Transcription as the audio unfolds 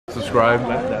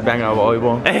subscribe, bang out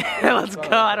volleyball. Hey, let's go.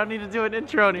 I don't need to do an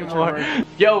intro anymore.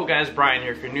 Yo guys, Brian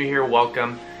here. If you're new here,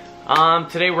 welcome.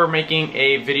 Today we're making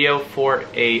a video for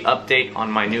a update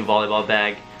on my new volleyball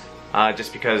bag.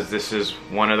 Just because this is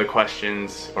one of the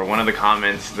questions or one of the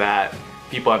comments that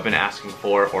people have been asking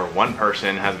for, or one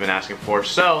person has been asking for.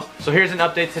 So here's an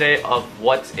update today of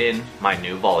what's in my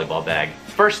new volleyball bag.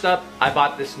 First up, I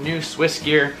bought this new Swiss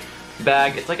Gear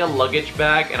bag. It's like a luggage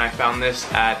bag, and I found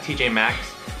this at TJ Maxx.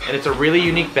 And it's a really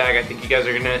unique bag. I think you guys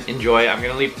are gonna enjoy it. I'm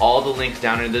gonna leave all the links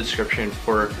down in the description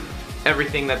for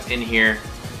everything that's in here.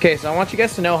 Okay, so I want you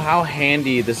guys to know how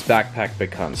handy this backpack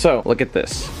becomes. So look at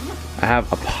this. I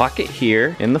have a pocket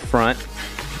here in the front.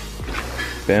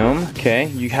 Boom. Okay,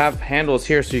 you have handles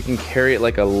here so you can carry it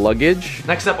like a luggage.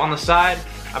 Next up on the side,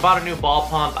 I bought a new ball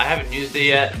pump. I haven't used it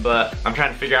yet, but I'm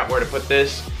trying to figure out where to put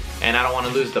this, and I don't want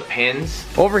to lose the pins.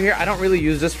 Over here, I don't really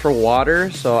use this for water,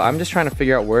 so I'm just trying to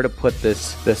figure out where to put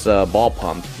this ball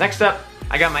pump. Next up,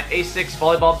 I got my A6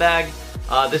 volleyball bag.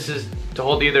 This is to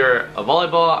hold either a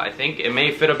volleyball. I think it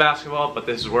may fit a basketball, but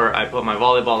this is where I put my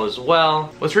volleyball as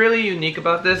well. What's really unique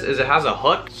about this is it has a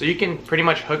hook, so you can pretty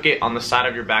much hook it on the side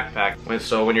of your backpack.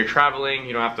 So when you're traveling,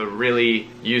 you don't have to really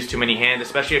use too many hands,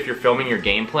 especially if you're filming your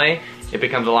gameplay. It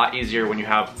becomes a lot easier when you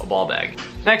have a ball bag.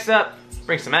 Next up,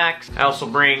 bring some axe. I also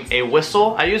bring a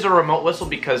whistle. I use a remote whistle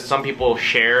because some people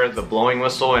share the blowing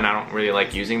whistle and I don't really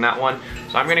like using that one.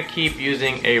 So I'm gonna keep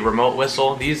using a remote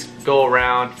whistle. These go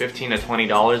around $15 to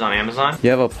 $20 on Amazon. You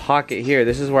have a pocket here.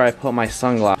 This is where I put my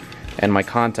sunglasses and my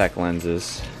contact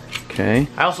lenses. Okay.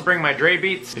 I also bring my Dre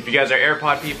Beats. If you guys are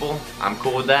AirPod people, I'm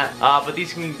cool with that. But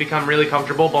these can become really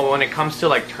comfortable, but when it comes to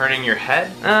like turning your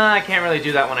head, I can't really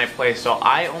do that when I play. So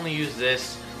I only use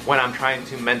this when I'm trying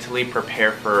to mentally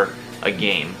prepare for a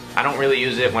game. I don't really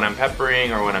use it when I'm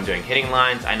peppering or when I'm doing hitting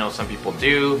lines. I know some people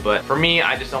do, but for me,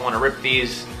 I just don't want to rip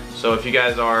these. So if you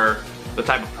guys are the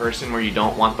type of person where you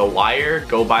don't want the wire,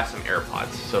 go buy some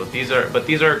AirPods. So these are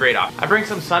a great option. I bring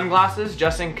some sunglasses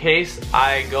just in case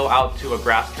I go out to a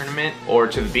grass tournament or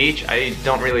to the beach. I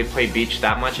don't really play beach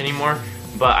that much anymore,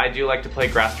 but I do like to play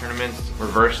grass tournaments,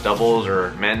 reverse doubles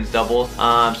or men's doubles.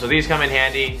 So these come in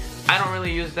handy. I don't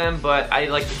really use them, but I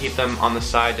like to keep them on the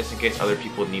side just in case other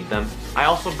people need them. I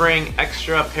also bring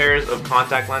extra pairs of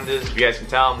contact lenses. If you guys can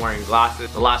tell, I'm wearing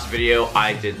glasses. The last video,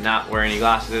 I did not wear any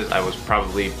glasses. I was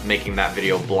probably making that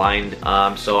video blind.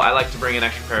 So I like to bring an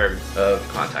extra pair of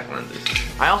contact lenses.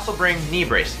 I also bring knee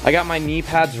braces. I got my knee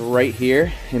pads right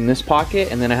here in this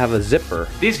pocket, and then I have a zipper.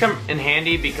 These come in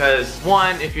handy because,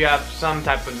 one, if you have some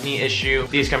type of knee issue,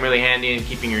 these come really handy in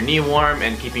keeping your knee warm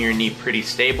and keeping your knee pretty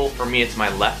stable. For me, it's my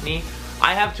left knee.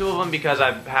 I have two of them because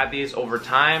I've had these over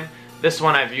time. This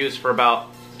one I've used for about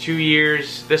 2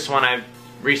 years. This one I've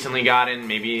recently gotten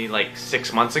maybe like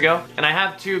 6 months ago. And I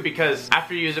have two because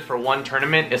after you use it for one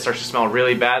tournament, it starts to smell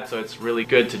really bad, so it's really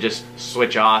good to just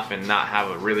switch off and not have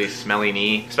a really smelly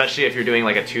knee, especially if you're doing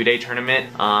like a 2-day tournament.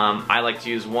 I like to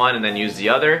use one and then use the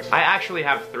other. I actually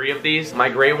have 3 of these. My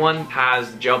gray one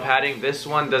has gel padding. This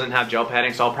one doesn't have gel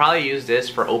padding, so I'll probably use this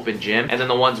for open gym. And then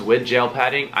the ones with gel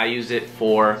padding, I use it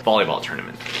for volleyball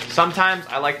tournaments. Sometimes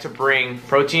I like to bring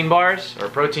protein bars or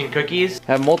protein cookies.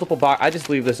 I have multiple boxes. I just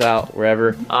leave this out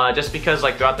wherever. Just because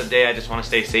like throughout the day I just want to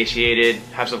stay satiated,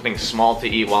 have something small to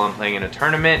eat while I'm playing in a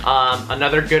tournament.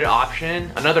 Another great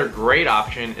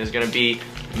option is gonna be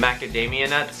macadamia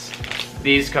nuts.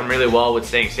 These come really well with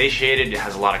staying satiated. It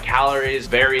has a lot of calories,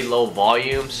 very low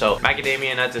volume. So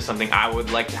macadamia nuts is something I would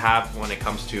like to have when it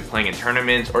comes to playing in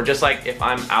tournaments, or just like if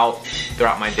I'm out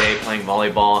throughout my day playing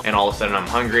volleyball and all of a sudden I'm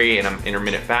hungry and I'm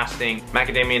intermittent fasting.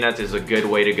 Macadamia nuts is a good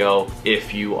way to go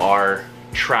if you are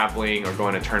traveling or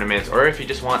going to tournaments, or if you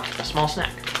just want a small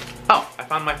snack. Oh, I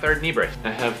found my 3rd knee brace.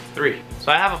 I have 3.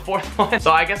 So I have a 4th one.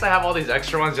 So I guess I have all these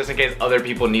extra ones just in case other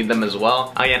people need them as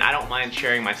well. Again, I don't mind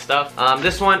sharing my stuff.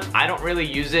 This one, I don't really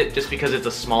use it just because it's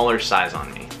a smaller size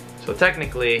on me. So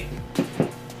technically,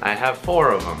 I have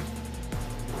 4 of them.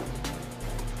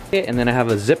 And then I have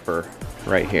a zipper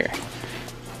right here.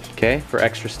 Okay, for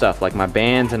extra stuff like my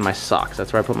bands and my socks.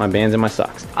 That's where I put my bands and my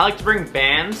socks. I like to bring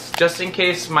bands just in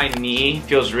case my knee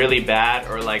feels really bad,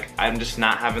 or like I'm just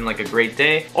not having like a great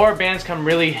day. Or bands come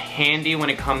really handy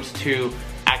when it comes to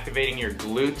activating your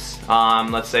glutes.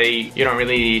 Let's say you don't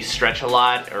really stretch a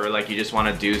lot, or like you just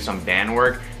want to do some band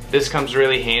work. This comes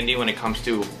really handy when it comes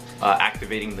to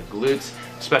activating the glutes,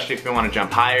 especially if you want to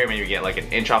jump higher, maybe get like an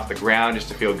inch off the ground just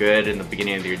to feel good in the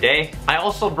beginning of your day. I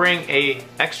also bring a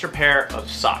extra pair of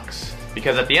socks.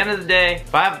 because at the end of the day,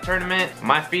 if I have a tournament,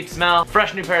 my feet smell,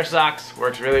 fresh new pair of socks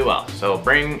works really well. So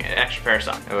bring an extra pair of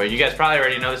socks. You guys probably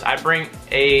already know this. I bring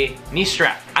a knee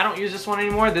strap. I don't use this one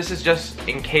anymore. This is just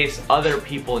in case other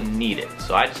people need it.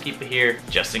 So I just keep it here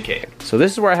just in case. So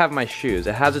this is where I have my shoes.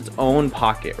 It has its own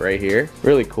pocket right here.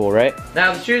 Really cool, right?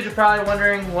 Now the shoes, you're probably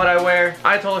wondering what I wear.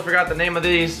 I totally forgot the name of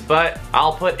these, but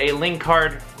I'll put a link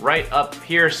card right up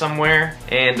here somewhere,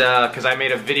 and because I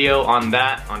made a video on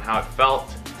that, on how it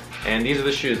felt. And these are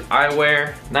the shoes I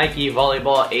wear. Nike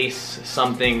Volleyball Ace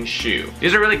something shoe.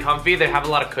 These are really comfy. They have a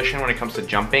lot of cushion when it comes to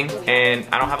jumping, and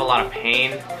I don't have a lot of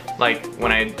pain like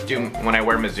when I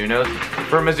wear Mizuno's.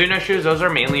 For Mizuno shoes, those are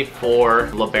mainly for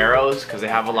liberos because they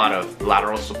have a lot of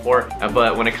lateral support.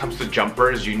 But when it comes to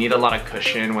jumpers, you need a lot of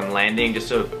cushion when landing just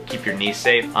to keep your knees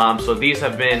safe. So these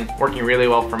have been working really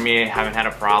well for me. I haven't had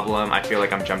a problem. I feel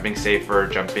like I'm jumping safer,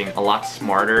 jumping a lot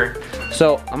smarter.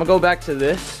 So I'm gonna go back to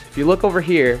this. If you look over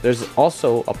here, there's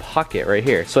also a pocket right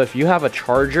here. So if you have a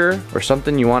charger or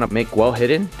something you want to make well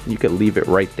hidden, you could leave it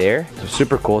right there. So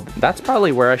super cool. That's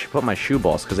probably where I should put my shoe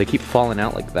balls because they keep falling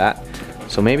out like that.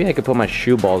 So maybe I could put my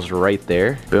shoe balls right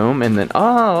there. Boom, and then,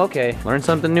 oh, okay. Learn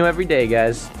something new every day,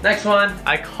 guys. Next one,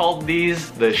 I called these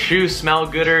the shoe smell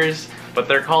gooders, but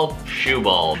they're called shoe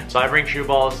balls. So I bring shoe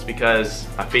balls because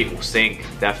my feet will stink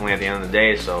definitely at the end of the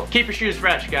day. So keep your shoes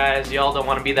fresh, guys. Y'all don't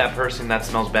want to be that person that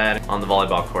smells bad on the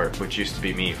volleyball court, which used to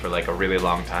be me for like a really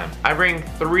long time. I bring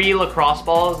 3 lacrosse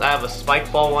balls. I have a spike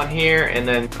ball one here, and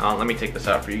then let me take this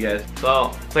out for you guys.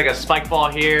 So it's like a spike ball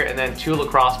here, and then 2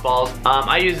 lacrosse balls.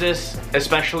 I use this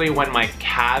especially when my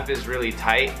calf is really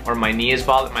tight or my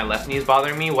left knee is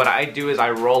bothering me. What I do is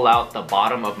I roll out the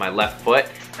bottom of my left foot,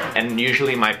 and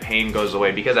usually my pain goes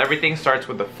away because everything starts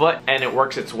with the foot and it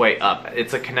works its way up.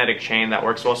 It's a kinetic chain that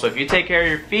works well. So if you take care of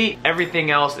your feet,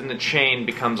 everything else in the chain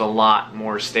becomes a lot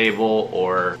more stable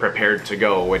or prepared to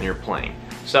go when you're playing.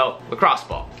 So, lacrosse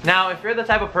ball. Now, if you're the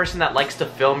type of person that likes to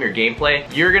film your gameplay,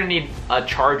 you're gonna need a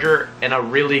charger and a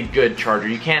really good charger.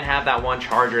 You can't have that one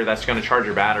charger that's gonna charge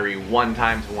your battery one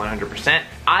time to 100%.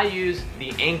 I use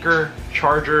the Anchor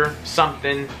charger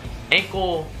something,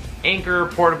 Anchor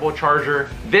portable charger.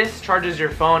 This charges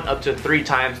your phone up to 3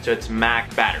 times to its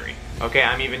max battery. Okay,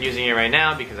 I'm even using it right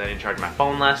now because I didn't charge my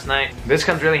phone last night. This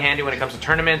comes really handy when it comes to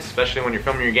tournaments, especially when you're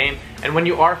filming your game. And when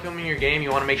you are filming your game, you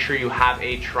wanna make sure you have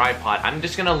a tripod. I'm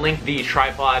just gonna link the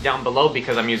tripod down below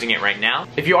because I'm using it right now.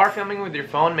 If you are filming with your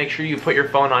phone, make sure you put your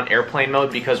phone on airplane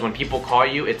mode because when people call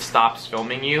you, it stops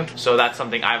filming you. So that's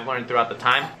something I've learned throughout the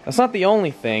time. That's not the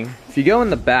only thing. If you go in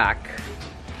the back,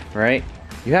 right?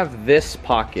 You have this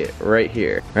pocket right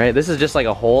here, right? This is just like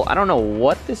a hole. I don't know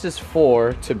what this is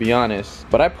for, to be honest,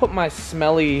 but I put my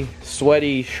smelly,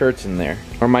 sweaty shirts in there,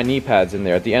 or my knee pads in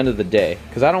there at the end of the day,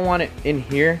 because I don't want it in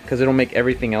here because it'll make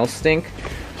everything else stink.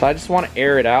 So I just want to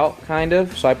air it out, kind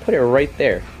of. So I put it right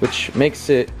there, which makes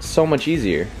it so much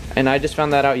easier. And I just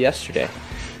found that out yesterday.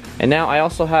 And now I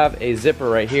also have a zipper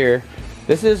right here.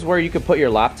 This is where you could put your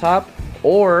laptop,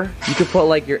 or you could put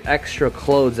like your extra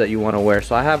clothes that you want to wear.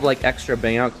 So I have like extra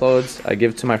bang out clothes I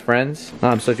give to my friends.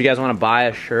 So if you guys want to buy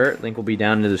a shirt, link will be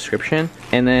down in the description.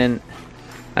 And then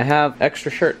I have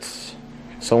extra shirts.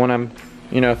 So when I'm,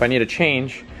 if I need a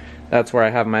change, that's where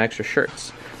I have my extra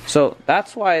shirts. So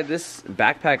that's why this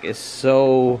backpack is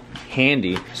so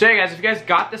handy. So yeah guys, if you guys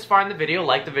got this far in the video,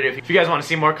 like the video. If you guys want to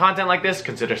see more content like this,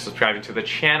 consider subscribing to the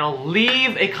channel.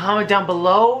 Leave a comment down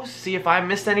below, see if I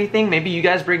missed anything. Maybe you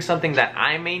guys bring something that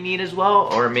I may need as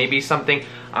well, or maybe something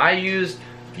I used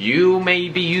you may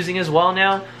be using as well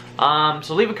now.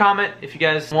 So leave a comment if you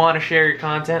guys want to share your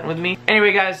content with me.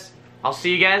 Anyway guys, I'll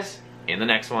see you guys in the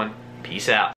next one. Peace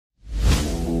out.